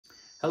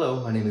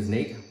Hello, my name is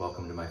Nate.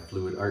 Welcome to my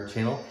Fluid Art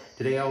channel.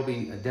 Today I'll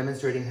be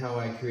demonstrating how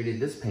I created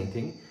this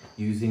painting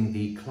using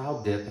the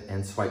cloud dip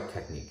and swipe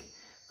technique.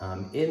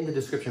 In the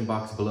description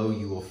box below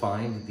you will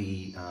find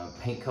the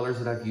paint colors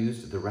that I've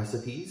used, the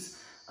recipes,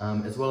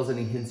 as well as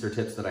any hints or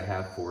tips that I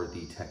have for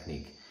the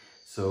technique.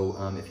 So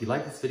if you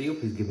like this video,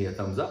 please give me a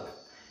thumbs up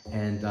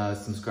and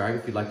subscribe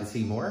if you'd like to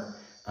see more.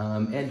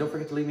 And don't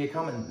forget to leave me a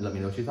comment and let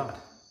me know what you thought.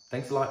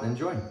 Thanks a lot and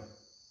enjoy.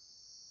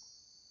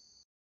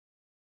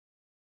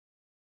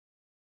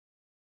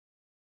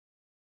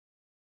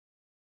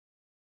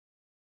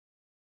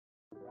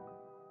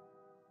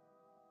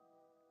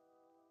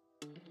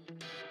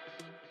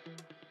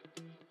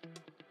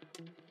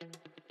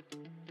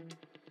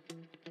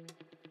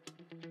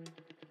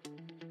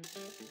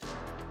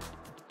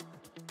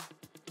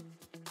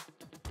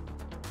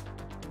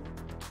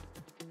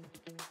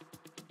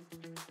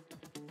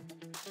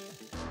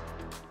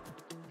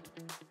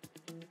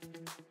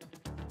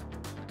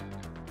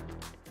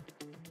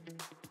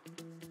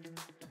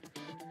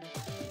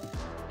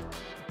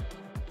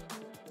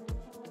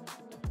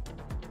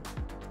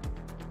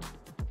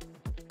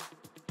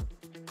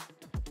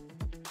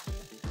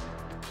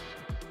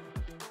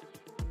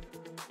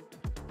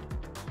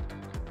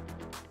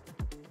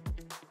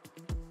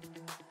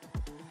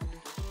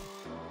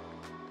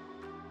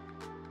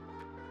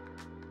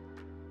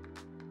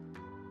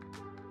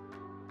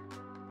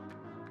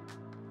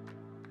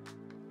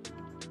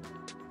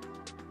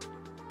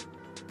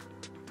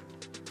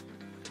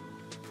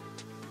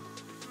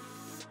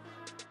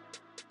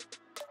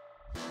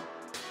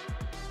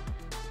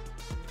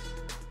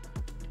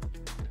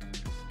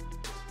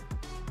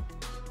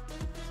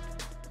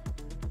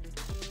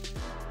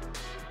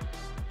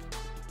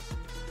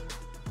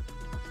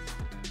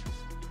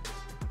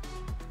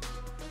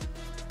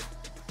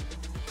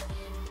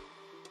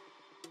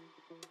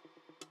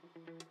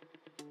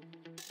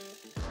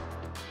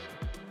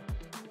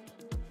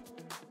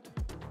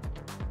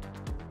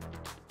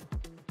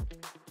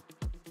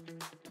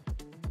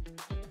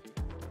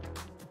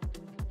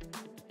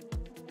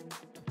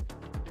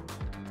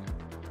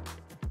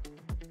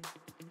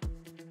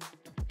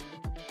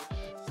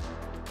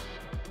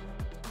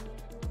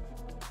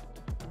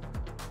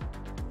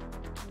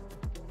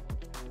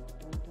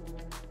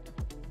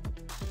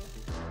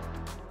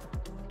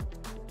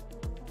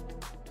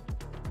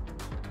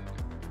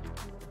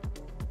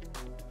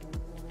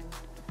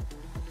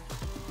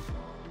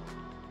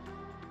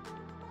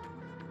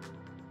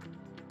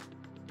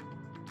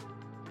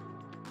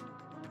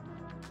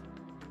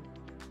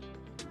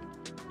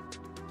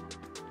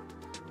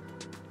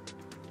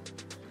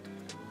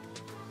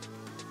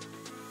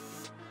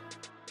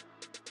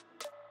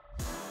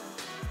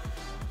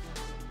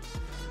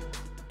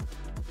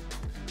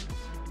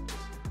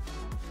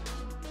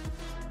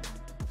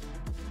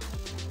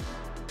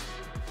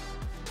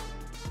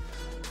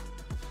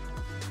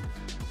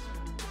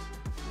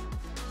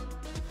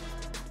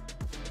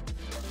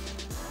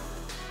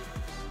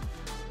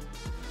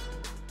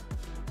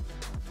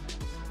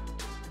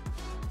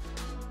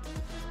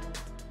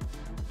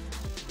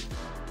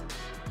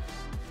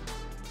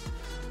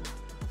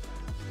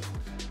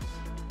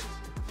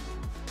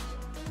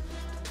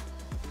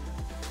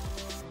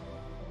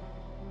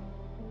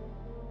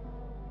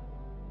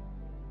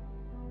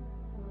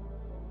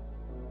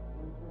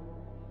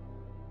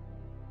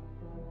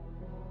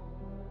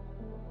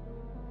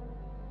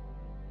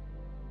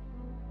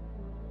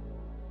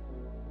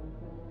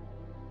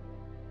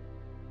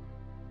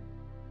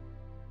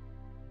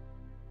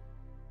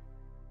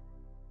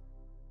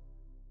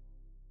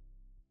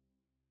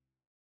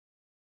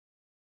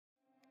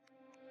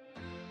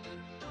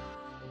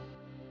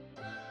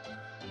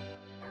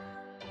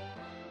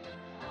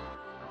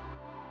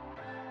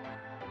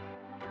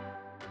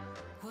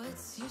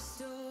 What's your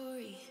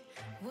story?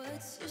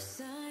 What's your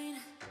sign?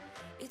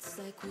 It's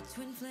like we're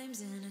twin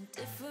flames in a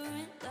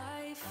different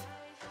life.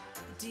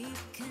 Deep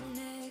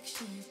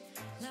connection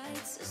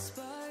lights a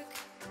spark.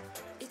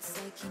 It's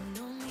like you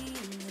know me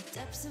in the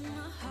depths of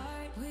my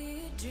heart.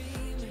 We're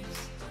dreamers.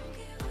 Don't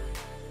care what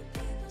other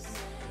people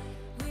say.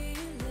 We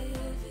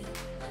live it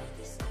like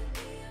this could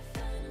be our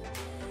final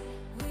day.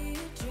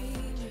 We're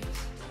dreamers.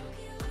 Don't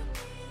care what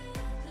the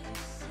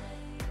others say.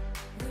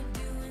 We're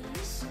doing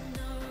this in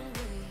our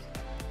way.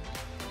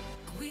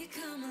 We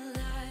come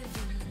alive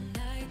in the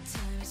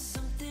nighttime.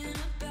 Something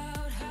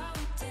about how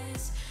we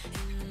dance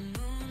in the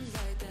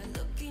moonlight. That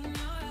look in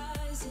your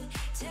eyes, it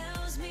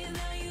tells me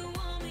that you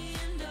want me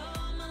and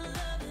all my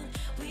loving.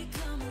 We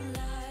come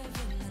alive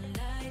in the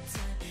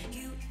nighttime.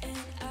 You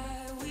and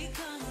I, we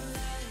come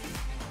alive.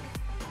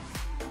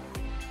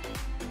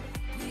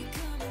 We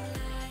come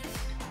alive.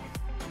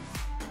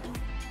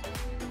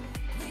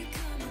 We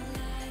come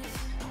alive.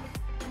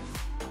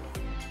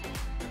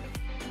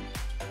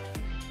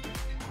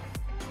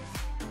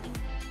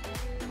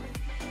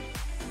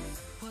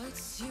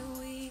 What's your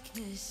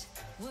weakness?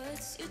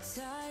 What's your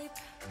type?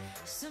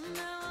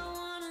 Somehow I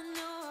wanna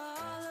know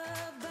all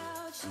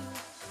about you.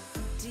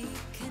 Deep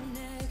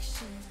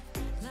connection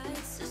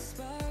lights a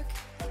spark.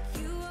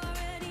 You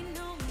already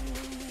know me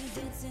when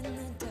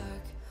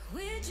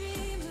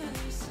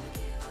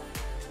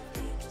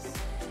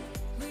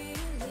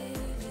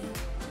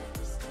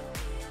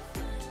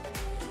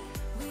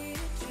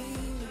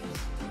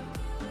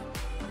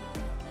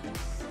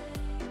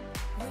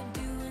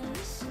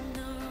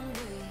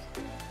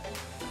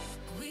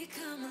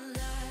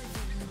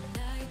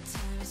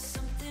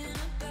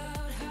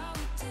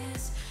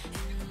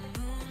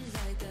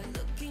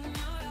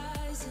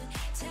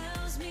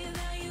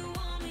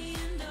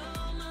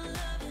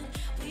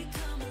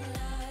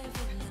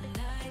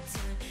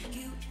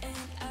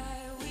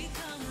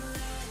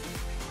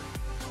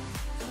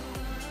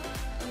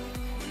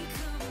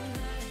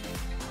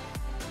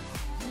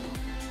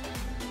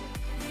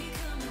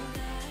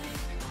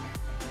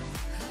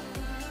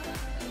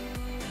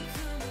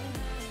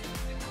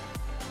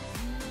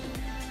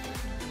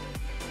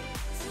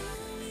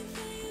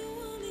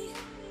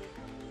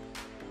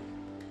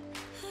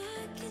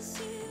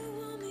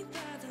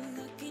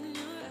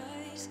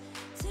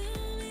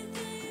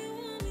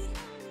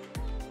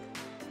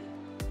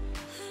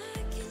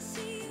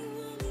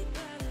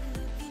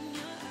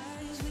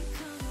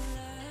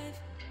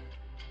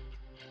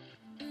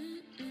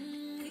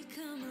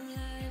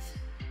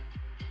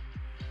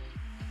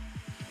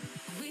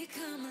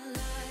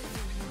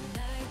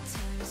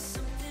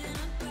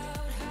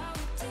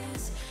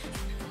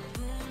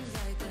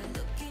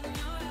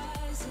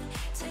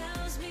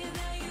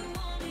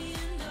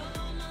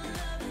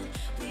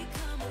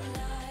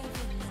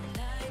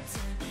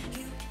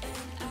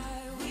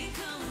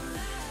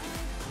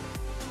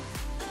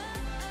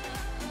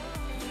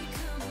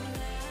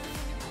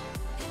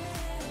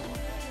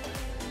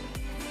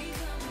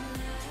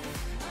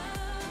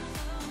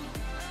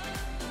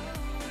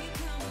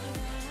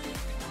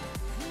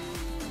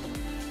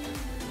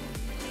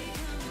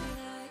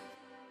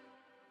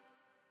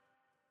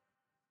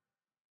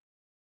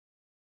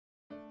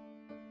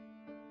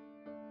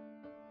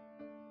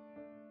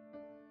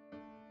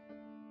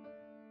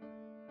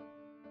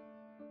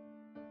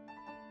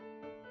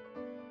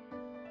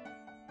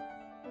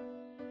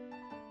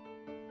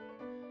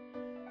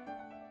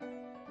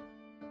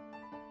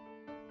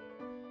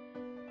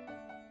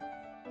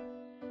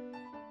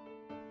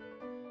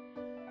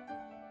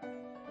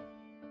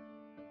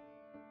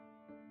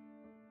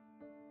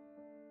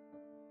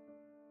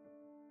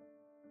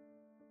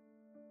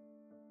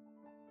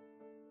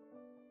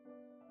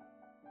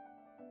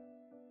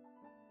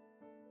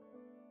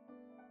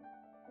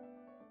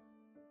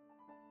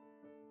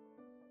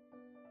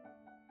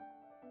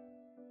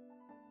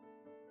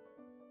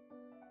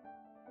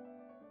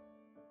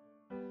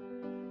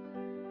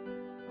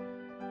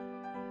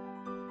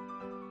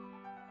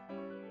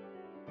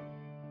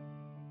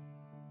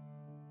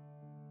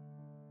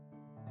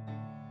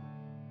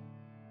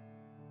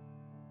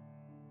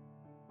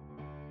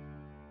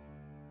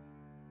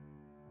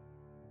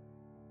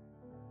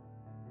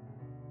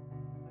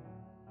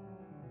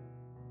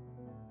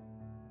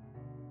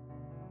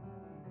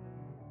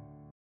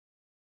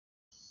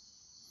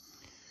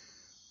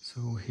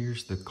So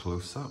here's the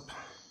close-up.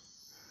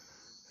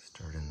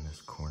 Start in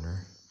this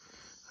corner.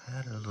 I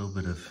had a little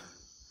bit of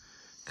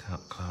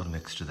cloud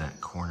mixed to that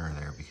corner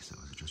there because it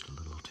was just a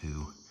little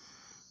too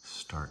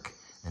stark,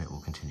 and it will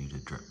continue to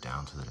drip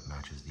down so that it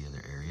matches the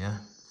other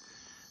area.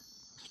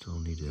 Still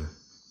need to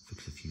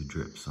fix a few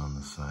drips on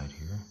the side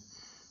here,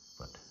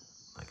 but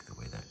like the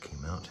way that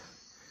came out.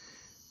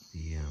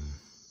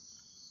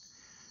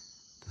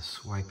 The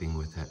swiping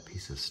with that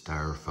piece of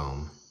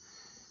styrofoam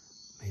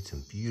made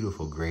some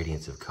beautiful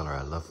gradients of color.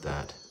 I love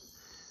that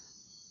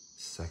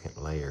second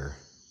layer,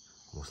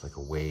 almost like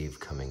a wave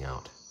coming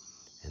out,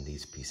 and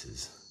these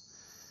pieces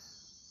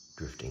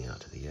drifting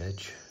out to the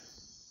edge.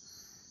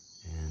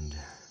 And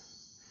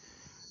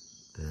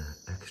the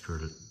extra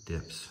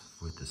dips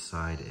with the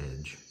side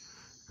edge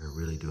are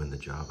really doing the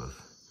job of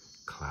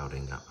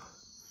clouding up,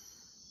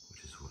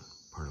 which is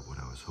part of what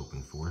I was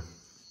hoping for.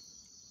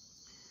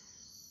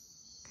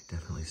 I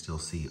definitely still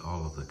see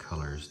all of the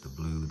colors, the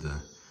blue,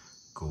 the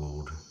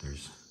gold,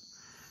 there's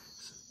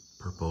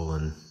purple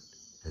and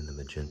the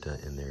magenta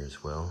in there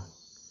as well.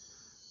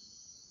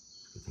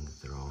 I think that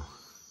they're all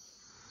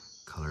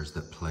colors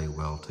that play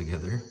well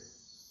together.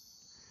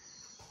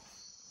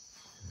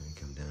 And then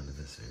come down to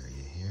this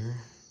area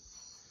here.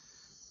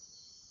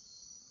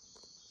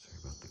 Sorry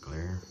about the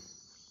glare.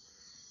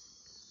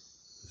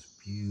 Those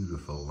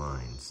beautiful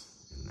lines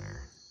in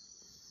there.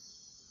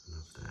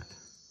 Love that.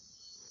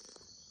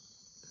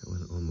 That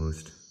one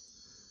almost,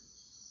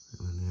 that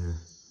one there,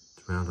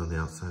 it's round on the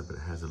outside, but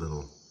it has a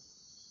little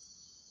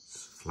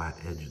flat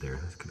edge there.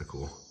 That's kind of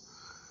cool.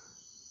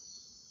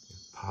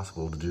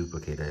 Possible to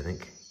duplicate, I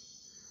think.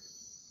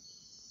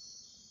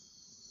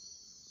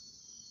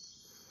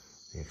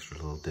 The extra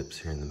little dips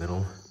here in the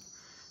middle,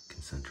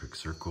 concentric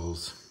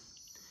circles,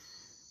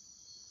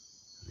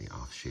 and the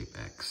off shape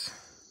X.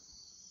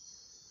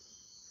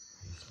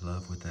 I just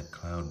love what that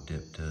cloud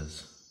dip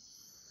does.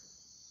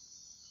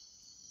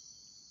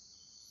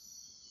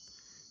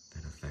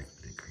 That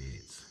effect that it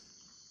creates.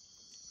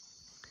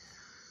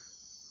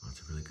 Lots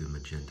of really good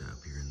magenta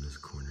up here in this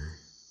corner.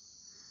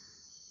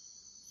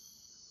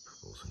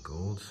 Purples and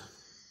golds.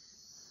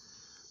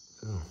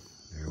 So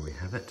there we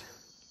have it.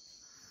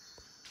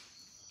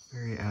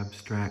 Very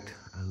abstract.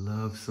 I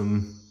love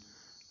some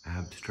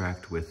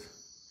abstract with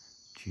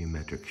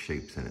geometric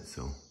shapes in it,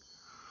 so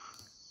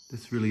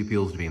this really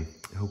appeals to me.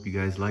 I hope you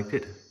guys liked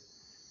it,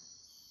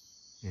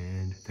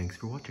 and thanks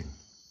for watching.